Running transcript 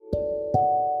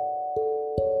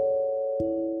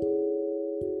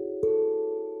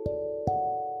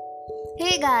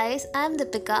Hey guys, I'm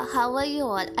Deepika. How are you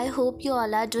all? I hope you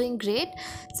all are doing great.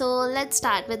 So let's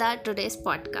start with our today's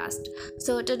podcast.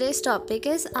 So today's topic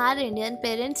is, are Indian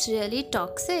parents really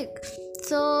toxic?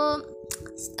 So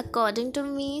according to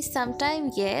me,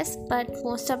 sometimes yes, but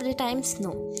most of the times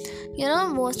no.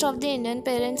 Most of the Indian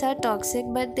parents are toxic,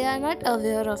 but they are not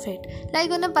aware of it.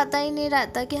 Like उन्हें पता ही नहीं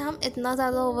रहता कि हम इतना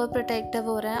ज़्यादा over protective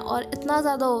हो रहे हैं और इतना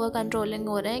ज़्यादा ओवर कंट्रोलिंग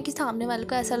हो रहे हैं कि सामने वाले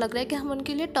को ऐसा लग रहा है कि हम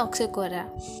उनके लिए टॉक्सिक हो रहा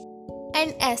है.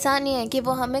 एंड ऐसा नहीं है कि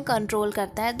वो हमें कंट्रोल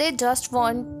करता है. दे जस्ट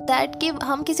वॉन्ट दैट कि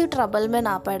हम किसी ट्रबल में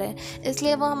ना पड़े,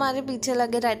 इसलिए वो हमारे पीछे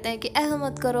लगे रहते हैं कि ऐसा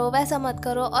मत करो वैसा मत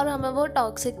करो, और हमें वो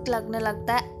टॉक्सिक लगने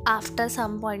लगता है after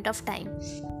some point of time.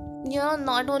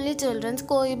 Not only childrens,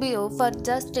 कोई भी हो. For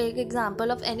just take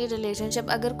example of any relationship.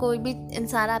 अगर कोई भी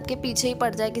इंसान आपके पीछे ही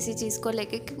पड़ जाए किसी चीज़ को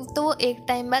लेके, तो वो एक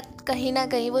टाइम बाद कहीं ना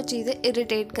कहीं वो चीज़ें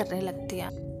इरिटेट करने लगती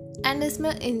हैं. एंड इसमें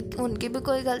उनकी भी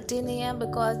कोई गलती नहीं है,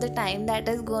 because the time that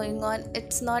is going on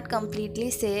it's not completely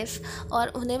safe. और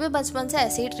उन्हें भी बचपन से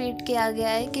ऐसे ही ट्रीट किया गया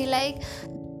है कि लाइक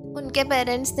उनके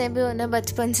पेरेंट्स ने भी उन्हें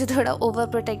बचपन से थोड़ा ओवर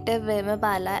प्रोटेक्टिव वे में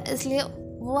पाला है, इसलिए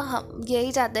वो हम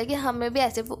यही चाहते हैं कि हमें भी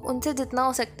ऐसे उनसे जितना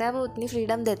हो सकता है वो उतनी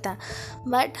फ्रीडम देता है.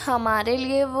 बट हमारे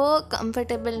लिए वो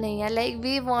कंफर्टेबल नहीं है. लाइक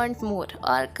वी वांट मोर,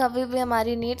 और कभी भी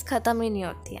हमारी नीड्स ख़त्म ही नहीं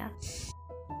होती हैं.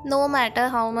 No matter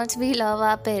how much we love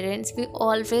our parents, we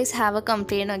always have a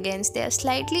complaint against their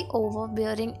slightly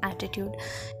overbearing attitude.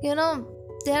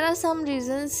 There are some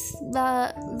reasons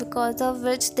because of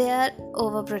which they are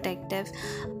overprotective.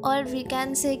 और we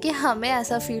can say कि हमें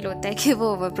ऐसा feel होता है कि वो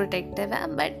overprotective है,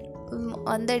 but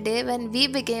on the day when we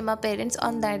became our parents,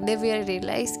 on that day we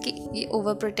realized कि ये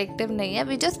overprotective नहीं है,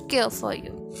 we just care for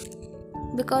you.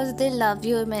 Because they love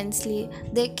you immensely,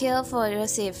 they care for your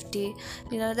safety.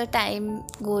 The time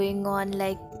going on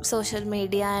like social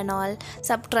media and all,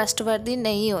 सब trustworthy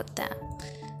नहीं होता है.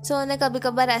 So उन्हें कभी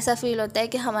कभार ऐसा फील होता है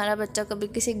कि हमारा बच्चा कभी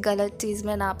किसी गलत चीज़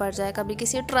में ना पड़ जाए, कभी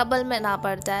किसी ट्रबल में ना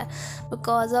पड़ जाए,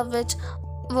 बिकॉज ऑफ विच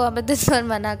वो हमें दिन भर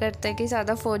मना करते हैं कि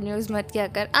ज़्यादा फ़ोन यूज़ मत किया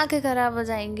कर, आंखें ख़राब हो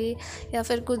जाएंगी या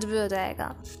फिर कुछ भी हो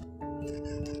जाएगा.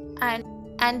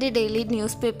 And the daily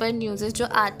newspaper newses जो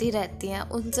आती रहती हैं,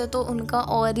 उनसे तो उनका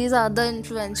और ही ज़्यादा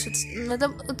इन्फ्लुएंस,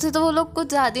 मतलब उससे तो वो लोग कुछ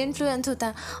ज़्यादा इन्फ्लुएंस होता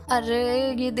है. अरे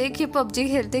ये देखिए पबजी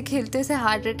खेलते खेलते से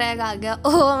हार्ट अटैक आ गया,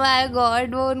 ओह माय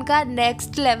गॉड. वो उनका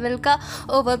नेक्स्ट लेवल का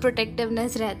ओवर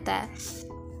प्रोटेक्टिवनेस रहता है.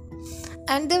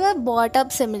 And they were bought up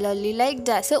similarly, like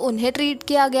जैसे उन्हें ट्रीट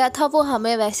किया गया था वो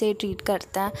हमें वैसे ही ट्रीट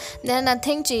करता है. There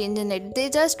nothing change in it. They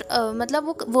just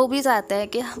मतलब वो भी चाहते हैं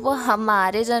कि वो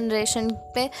हमारे जनरेशन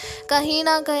पे कहीं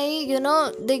ना कहीं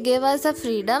they give us a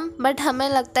freedom, but हमें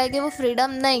लगता है कि वो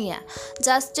फ्रीडम नहीं है.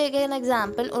 जस्ट टेक एन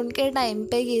एग्जाम्पल, उनके टाइम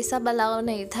पे ये सब अलाउ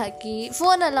नहीं था, कि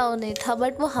फ़ोन अलाउ नहीं था,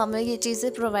 बट वो हमें ये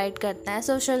चीज़ें प्रोवाइड करता है,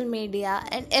 social media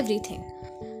and everything.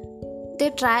 They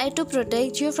try to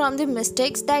protect you from the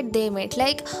mistakes that they made.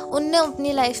 Like उनने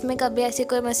अपनी लाइफ में कभी ऐसी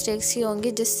कोई मिस्टेक्स की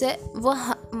होंगी जिससे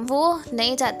वो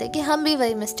नहीं चाहते कि हम भी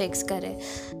वही मिस्टेक्स करें,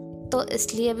 तो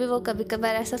इसलिए भी वो कभी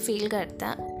कभार ऐसा फील करता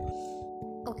है.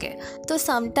 Okay, तो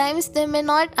sometimes they may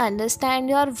not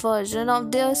understand your version of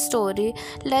their story.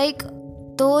 Like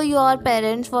though your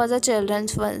parents was a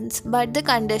children's once, but the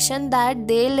condition that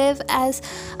they live as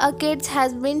a kids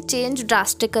has been changed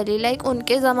drastically. Like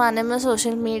उनके ज़माने में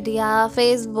social media,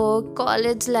 Facebook,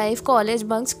 college life, college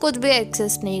bunks कुछ भी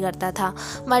exist नहीं करता था,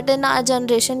 but in our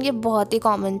generation ये बहुत ही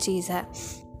कॉमन चीज़ है.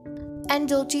 एंड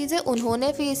जो चीज़ें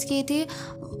उन्होंने फेस की थी,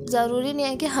 ज़रूरी नहीं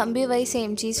है कि हम भी वही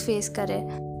सेम चीज़ फेस करें.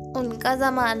 उनका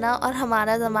ज़माना और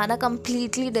हमारा ज़माना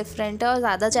कम्प्लीटली डिफरेंट है और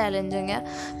ज़्यादा चैलेंजिंग है.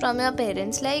 From your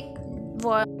parents, like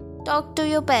talk to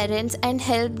your parents and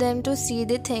help them to see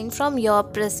the thing from your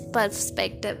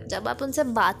perspective. जब आप उनसे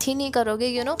बात ही नहीं करोगे,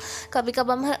 कभी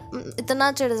कभी हम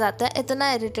इतना चिढ़ जाते हैं,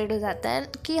 इतना इरिटेट हो जाता है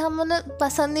कि हम उन्हें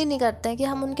पसंद ही नहीं करते हैं कि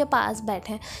हम उनके पास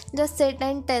बैठें. Just sit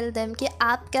and tell them कि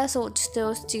आप क्या सोचते हो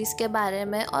उस चीज़ के बारे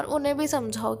में, और उन्हें भी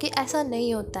समझाओ कि ऐसा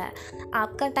नहीं होता है,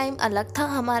 आपका टाइम अलग था,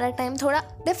 हमारा टाइम थोड़ा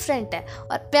डिफरेंट है.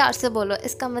 और प्यार से बोलो,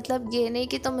 इसका मतलब ये नहीं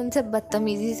कि तुम उनसे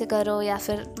बदतमीज़ी से करो या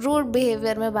फिर रूड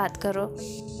बिहेवियर में बात करो.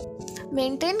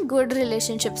 Maintain good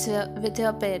relationships with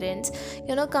your parents.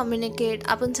 Communicate.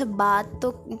 आप उनसे बात तो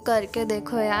करके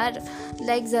देखो यार.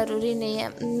 लाइक ज़रूरी नहीं है.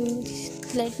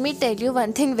 Let me tell you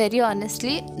one thing very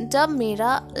honestly. जब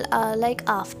मेरा लाइक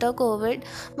आफ्टर कोविड,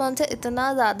 मैं उनसे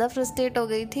इतना ज़्यादा फ्रस्ट्रेट हो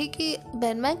गई थी कि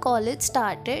व्हेन माय कॉलेज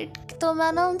स्टार्टेड, तो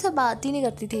मैं उनसे बात ही नहीं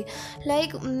करती थी.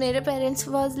 लाइक मेरे पेरेंट्स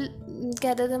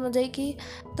कहते थे मुझे कि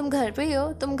तुम घर पे ही हो,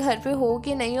 तुम घर पे हो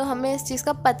कि नहीं हो, हमें इस चीज़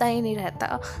का पता ही नहीं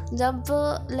रहता. जब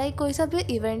लाइक कोई सा भी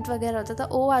इवेंट वगैरह होता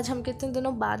था, आज हम कितने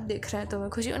दिनों बाद देख रहे हैं तुम्हें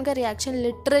खुशी, उनका रिएक्शन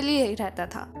लिटरली यही रहता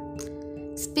था.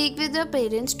 Speak with your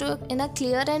parents to in a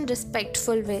clear and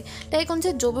respectful way. Like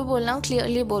उनसे जो भी बोलना हो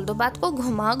क्लियरली बोल दो, बात को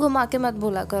घुमा घुमा के मत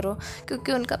बोला करो,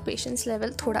 क्योंकि उनका पेशेंस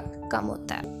लेवल थोड़ा कम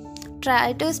होता है।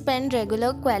 Try to spend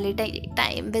regular quality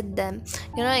time with them.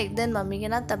 एक दिन मम्मी की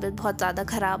ना तबीयत बहुत ज़्यादा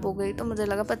ख़राब हो गई, तो मुझे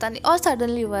लगा पता नहीं, और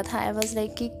सडनली हुआ था। आई वॉज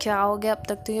लाइक कि क्या हो गया, अब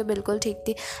तक तो ये बिल्कुल ठीक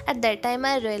थी। At that time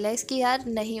I realise कि यार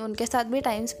नहीं, उनके साथ भी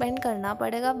टाइम स्पेंड करना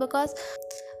पड़ेगा, बिकॉज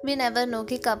वी नेवर नो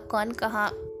कि कब कौन कहाँ,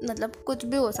 मतलब कुछ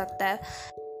भी हो सकता है,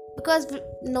 because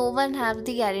no one have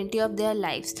the guarantee of their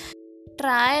lives.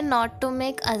 Try not to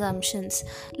make assumptions.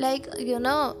 Like,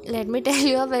 let me tell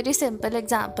you a very simple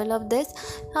example of this.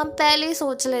 हम पहले ही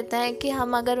सोच लेते हैं कि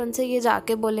हम अगर उनसे ये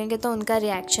जाके बोलेंगे तो उनका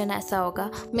रिएक्शन ऐसा होगा,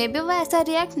 मे बी वो ऐसा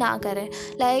रिएक्ट ना करें।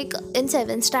 लाइक इन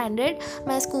 7th स्टैंडर्ड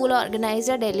मैं स्कूल ऑर्गेनाइज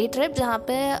अ डेली ट्रिप, जहाँ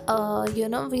पे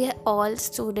वी ऑल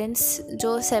स्टूडेंट्स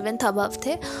जो 7th अबव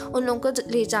थे उन लोगों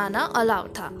को ले जाना अलाउड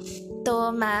था। तो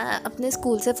मैं अपने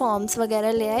स्कूल से फॉर्म्स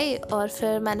वगैरह ले आई, और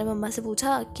फिर मैंने मम्मा से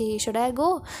पूछा कि should I go,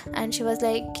 and she was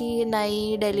like कि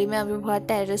नहीं, दिल्ली में अभी बहुत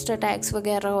टेररिस्ट अटैक्स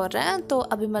वगैरह हो रहे हैं, तो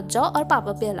अभी मत जाओ, और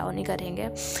पापा भी अलाउ नहीं करेंगे।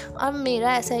 और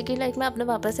मेरा ऐसा है कि लाइक मैं अपने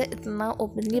पापा से इतना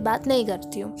ओपनली बात नहीं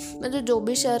करती हूँ, मुझे जो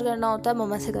भी शेयर करना होता है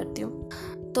मम्मा से करती हूँ।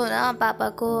 तो ना पापा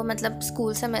को मतलब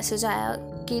स्कूल से मैसेज आया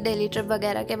कि डेली ट्रिप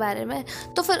वगैरह के बारे में,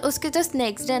 तो फिर उसके जस्ट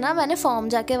नेक्स्ट डे ना मैंने फॉर्म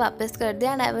जाके वापस कर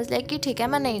दिया, एंड आई वाज लाइक कि ठीक है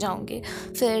मैं नहीं जाऊँगी।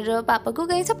 फिर पापा को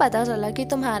कहीं से पता चला कि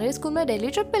तुम्हारे स्कूल में डेली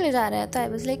ट्रिप पे ले जा रहे हैं, तो आई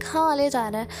वाज लाइक हाँ ले जा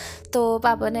रहे हैं। तो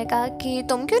पापा ने कहा कि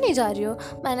तुम क्यों नहीं जा रही हो?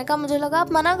 मैंने कहा मुझे लगा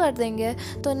आप मना कर देंगे।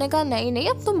 तो उन्होंने कहा नहीं नहीं,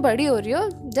 अब तुम बड़ी हो रही हो,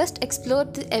 जस्ट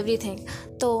एक्सप्लोर एवरीथिंग।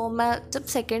 तो मैं जब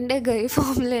सेकेंड डे गई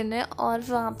फॉर्म लेने, और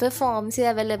वहाँ पे फॉर्म्स ही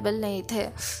अवेलेबल नहीं थे,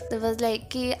 तो वाज लाइक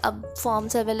कि अब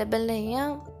फॉर्म्स अवेलेबल नहीं है,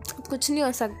 कुछ नहीं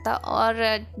हो सकता। और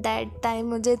दैट टाइम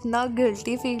मुझे इतना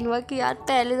गिल्टी फील हुआ कि यार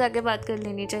पहले जाके बात कर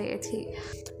लेनी चाहिए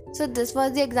थी। So this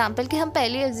was the example कि हम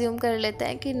पहले एज्यूम कर लेते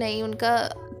हैं कि नहीं उनका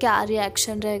क्या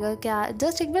रिएक्शन रहेगा, क्या,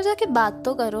 जस्ट एक बार जाके बात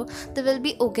तो करो, they will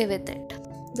be okay with it.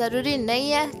 ज़रूरी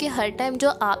नहीं है कि हर टाइम जो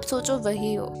आप सोचो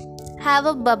वही हो। Have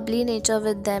a Babli nature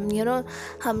with them,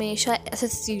 हमेशा ऐसे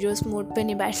सीरियस मूड पे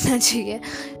नहीं बैठना चाहिए।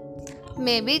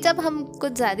 मे बी जब हम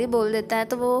कुछ ज़्यादा बोल देते हैं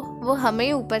तो वो हमें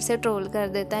ही ऊपर से ट्रोल कर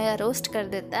देता है या रोस्ट कर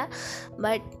देता है,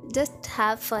 but just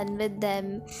have fun with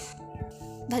them.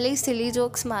 भले ही सिली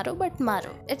जोक्स मारो, बट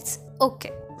मारो, it's okay.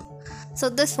 So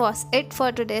this was it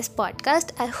for today's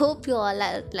podcast. I hope you all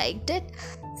liked it.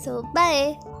 So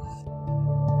bye.